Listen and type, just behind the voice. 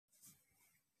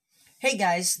Hey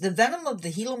guys, the venom of the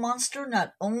Gila monster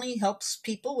not only helps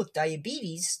people with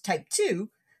diabetes type 2,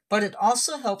 but it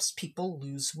also helps people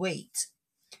lose weight.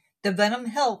 The venom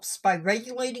helps by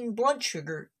regulating blood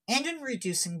sugar and in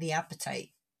reducing the appetite.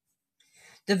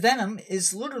 The venom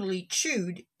is literally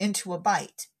chewed into a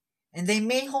bite, and they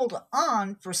may hold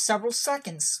on for several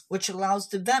seconds, which allows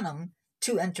the venom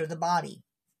to enter the body.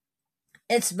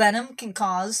 Its venom can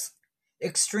cause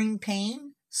extreme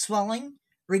pain, swelling,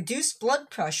 reduced blood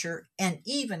pressure, and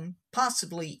even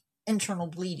possibly internal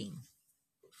bleeding.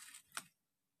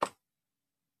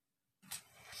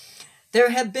 There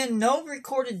have been no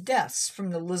recorded deaths from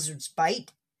the lizard's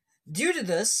bite. Due to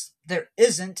this, there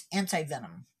isn't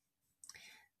antivenom.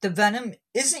 The venom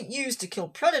isn't used to kill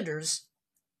predators,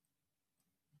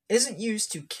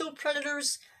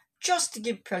 just to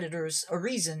give predators a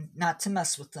reason not to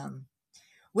mess with them.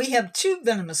 We have two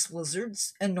venomous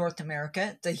lizards in North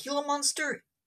America, the Gila Monster